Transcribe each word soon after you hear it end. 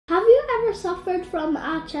ever suffered from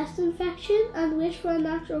a chest infection and wish for a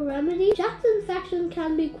natural remedy? Chest infection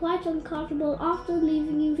can be quite uncomfortable, often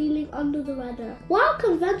leaving you feeling under the weather. While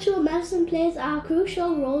conventional medicine plays a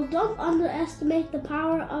crucial role, don't underestimate the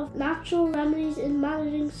power of natural remedies in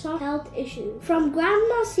managing some health issues. From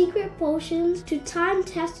grandma's secret potions to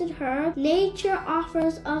time-tested herbs, nature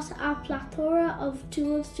offers us a plethora of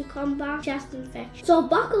tools to combat chest infection. So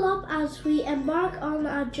buckle up as we embark on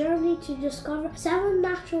a journey to discover 7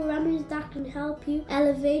 natural remedies that can help you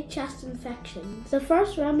elevate chest infections. The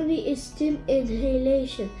first remedy is steam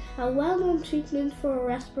inhalation, a well-known treatment for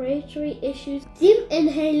respiratory issues. Steam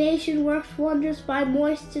inhalation works wonders by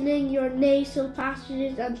moistening your nasal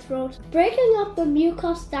passages and throat, breaking up the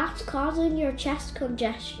mucus that's causing your chest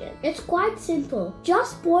congestion. It's quite simple.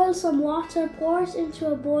 Just boil some water, pour it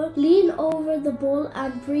into a bowl, lean over the bowl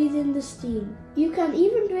and breathe in the steam. You can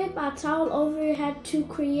even drape a towel over your head to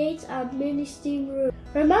create a mini steam room.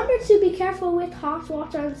 Remember to be careful with hot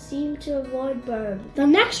water and steam to avoid burn. The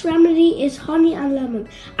next remedy is honey and lemon,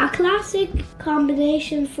 a classic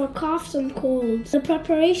combination for coughs and colds. The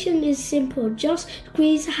preparation is simple. Just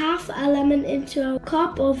squeeze half a lemon into a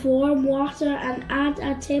cup of warm water and add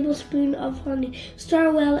a tablespoon of honey.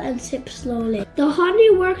 Stir well and sip slowly. The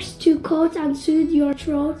honey works to coat and soothe your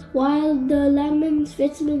throat, while the lemon's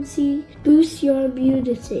vitamin C boosts your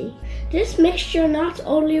immunity. This mixture not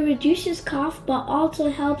only reduces cough but also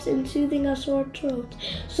helps in soothing a sore throat.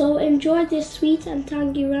 So enjoy this sweet and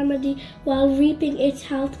tangy remedy while reaping its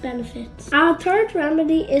health benefits. Our third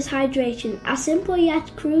remedy is hydration, a simple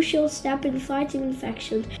yet crucial step in fighting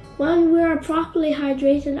infections. When we are properly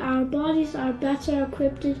hydrated, our bodies are better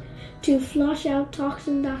equipped to flush out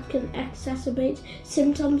toxins that can exacerbate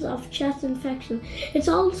symptoms of chest infection. It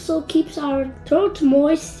also keeps our throat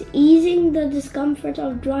moist, easing the discomfort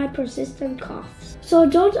of dry, persistent coughs. So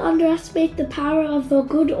don't underestimate the power of a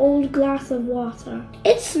good old glass of water.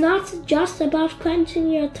 It's not just about quenching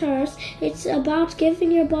your thirst, it's about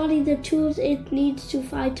giving your body the tools it needs to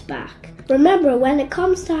fight back. Remember, when it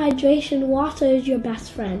comes to hydration, water is your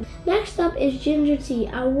best friend. Next up is ginger tea,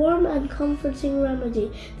 a warm and comforting remedy.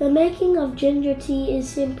 The making of ginger tea is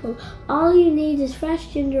simple. All you need is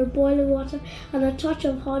fresh ginger, boiling water, and a touch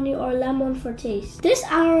of honey or lemon for taste. This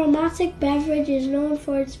aromatic beverage is known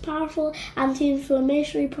for its powerful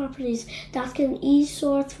anti-inflammatory properties that can ease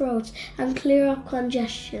sore throats and clear up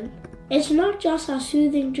congestion. It's not just a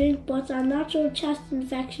soothing drink, but a natural chest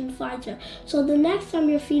infection fighter. So the next time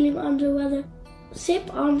you're feeling under the weather,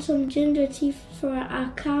 sip on some ginger tea for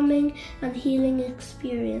a calming and healing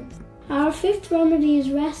experience. Our fifth remedy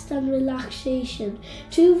is rest and relaxation,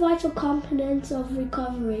 2 vital components of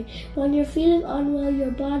recovery. When you're feeling unwell,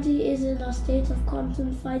 your body is in a state of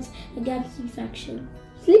constant fight against infection.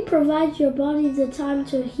 Sleep provides your body the time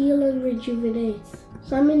to heal and rejuvenate.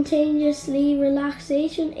 Simultaneously,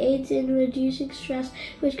 relaxation aids in reducing stress,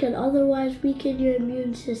 which can otherwise weaken your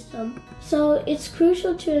immune system. So it's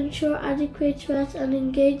crucial to ensure adequate rest and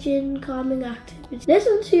engage in calming activities.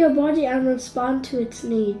 Listen to your body and respond to its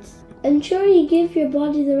needs. Ensure you give your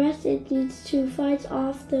body the rest it needs to fight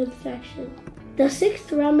off the infection. The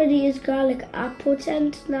sixth remedy is garlic, a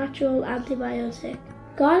potent natural antibiotic.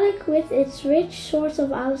 Garlic, with its rich source of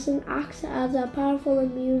allicin, acts as a powerful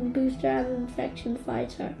immune booster and infection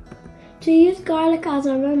fighter. To use garlic as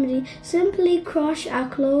a remedy, simply crush a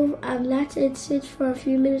clove and let it sit for a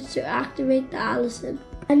few minutes to activate the allicin.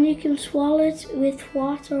 And you can swallow it with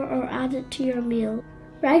water or add it to your meal.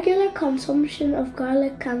 Regular consumption of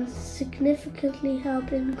garlic can significantly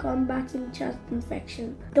help in combating chest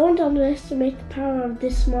infection. Don't underestimate the power of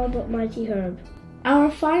this small but mighty herb.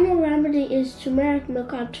 Our final remedy is turmeric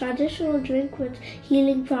milk, a traditional drink with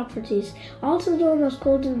healing properties, also known as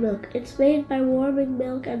golden milk. It's made by warming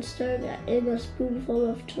milk and stirring in a spoonful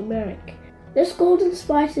of turmeric. This golden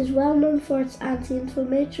spice is well known for its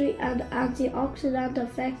anti-inflammatory and antioxidant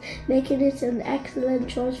effect, making it an excellent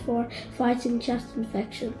choice for fighting chest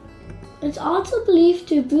infection. It's also believed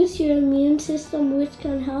to boost your immune system, which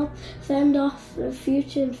can help fend off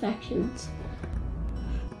future infections.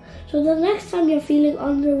 So the next time you're feeling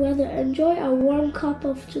under the weather, enjoy a warm cup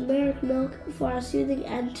of turmeric milk for a soothing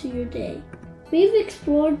end to your day. We've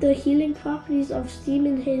explored the healing properties of steam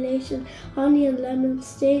inhalation, honey and lemon,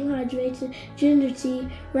 staying hydrated, ginger tea,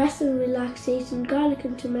 rest and relaxation, garlic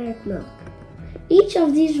and turmeric milk. Each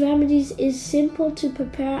of these remedies is simple to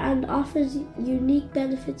prepare and offers unique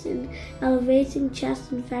benefits in elevating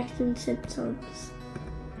chest infection symptoms.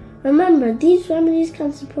 Remember, these remedies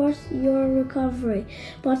can support your recovery,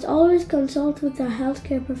 but always consult with a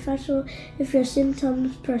healthcare professional if your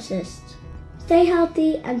symptoms persist. Stay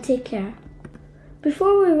healthy and take care.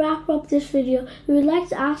 Before we wrap up this video, we would like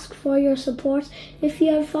to ask for your support. If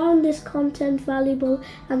you have found this content valuable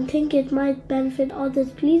and think it might benefit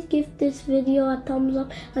others, please give this video a thumbs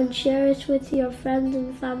up and share it with your friends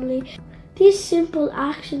and family. These simple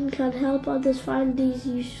actions can help others find these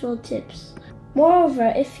useful tips.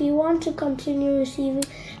 Moreover, if you want to continue receiving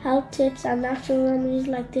health tips and natural remedies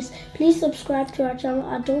like this, please subscribe to our channel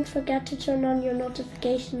and don't forget to turn on your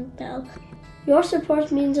notification bell. Your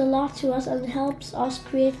support means a lot to us and helps us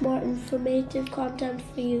create more informative content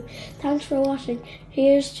for you. Thanks for watching.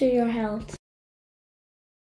 Here's to your health.